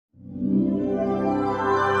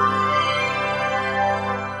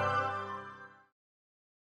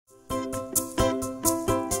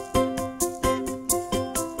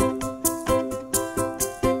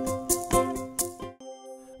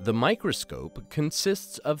The microscope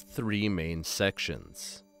consists of three main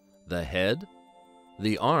sections: the head,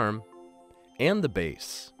 the arm, and the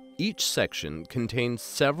base. Each section contains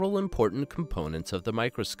several important components of the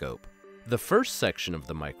microscope. The first section of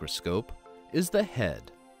the microscope is the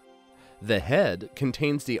head. The head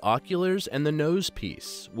contains the oculars and the nose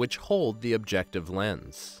piece, which hold the objective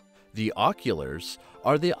lens. The oculars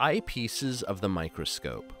are the eyepieces of the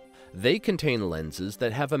microscope. They contain lenses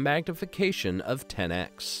that have a magnification of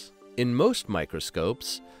 10x. In most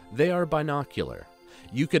microscopes, they are binocular.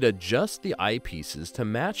 You could adjust the eyepieces to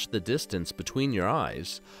match the distance between your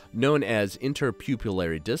eyes, known as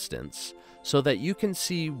interpupillary distance, so that you can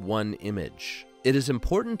see one image. It is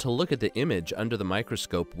important to look at the image under the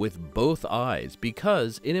microscope with both eyes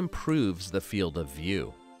because it improves the field of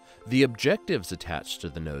view. The objectives attached to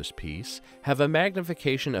the nose piece have a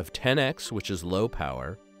magnification of 10x, which is low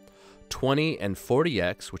power, 20 and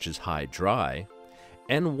 40x, which is high dry,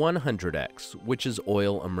 and 100x, which is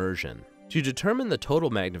oil immersion. To determine the total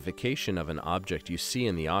magnification of an object you see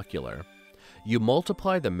in the ocular, you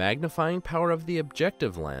multiply the magnifying power of the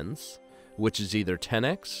objective lens, which is either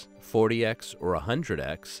 10x, 40x, or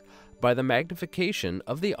 100x, by the magnification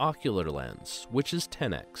of the ocular lens, which is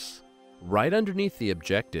 10x. Right underneath the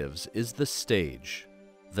objectives is the stage.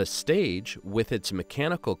 The stage, with its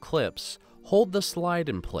mechanical clips, hold the slide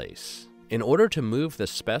in place. In order to move the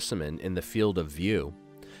specimen in the field of view,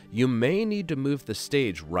 you may need to move the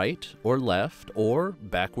stage right or left or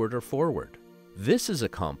backward or forward. This is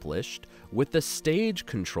accomplished with the stage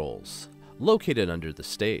controls, located under the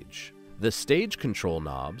stage. The stage control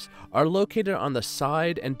knobs are located on the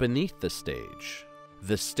side and beneath the stage.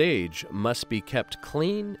 The stage must be kept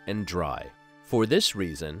clean and dry. For this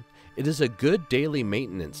reason, it is a good daily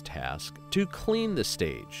maintenance task to clean the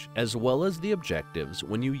stage as well as the objectives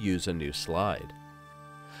when you use a new slide.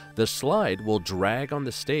 The slide will drag on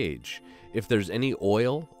the stage if there's any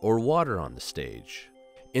oil or water on the stage.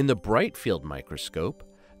 In the bright field microscope,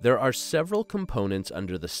 there are several components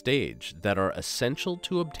under the stage that are essential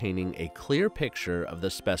to obtaining a clear picture of the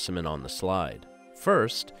specimen on the slide.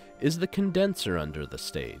 First is the condenser under the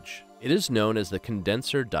stage. It is known as the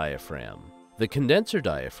condenser diaphragm. The condenser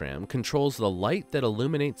diaphragm controls the light that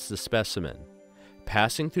illuminates the specimen,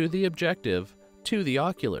 passing through the objective to the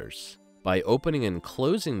oculars. By opening and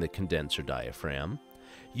closing the condenser diaphragm,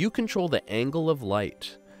 you control the angle of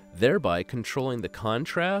light, thereby controlling the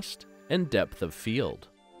contrast and depth of field.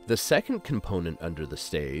 The second component under the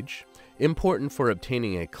stage, important for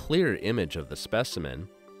obtaining a clear image of the specimen,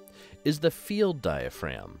 is the field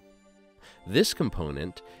diaphragm. This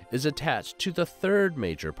component is attached to the third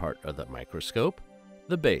major part of the microscope,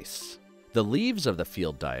 the base. The leaves of the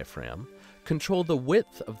field diaphragm control the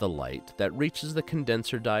width of the light that reaches the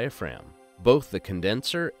condenser diaphragm. Both the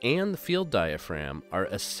condenser and the field diaphragm are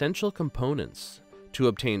essential components to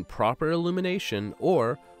obtain proper illumination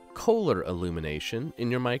or Kohler illumination in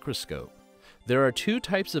your microscope. There are two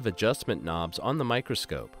types of adjustment knobs on the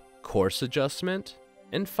microscope: coarse adjustment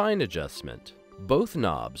and fine adjustment. Both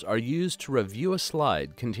knobs are used to review a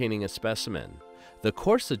slide containing a specimen. The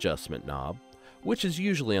coarse adjustment knob, which is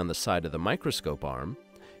usually on the side of the microscope arm,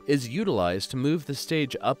 is utilized to move the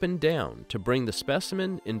stage up and down to bring the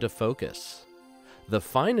specimen into focus. The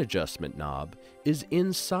fine adjustment knob is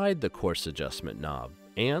inside the coarse adjustment knob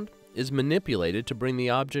and is manipulated to bring the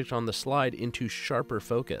object on the slide into sharper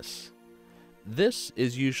focus. This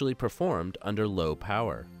is usually performed under low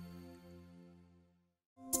power.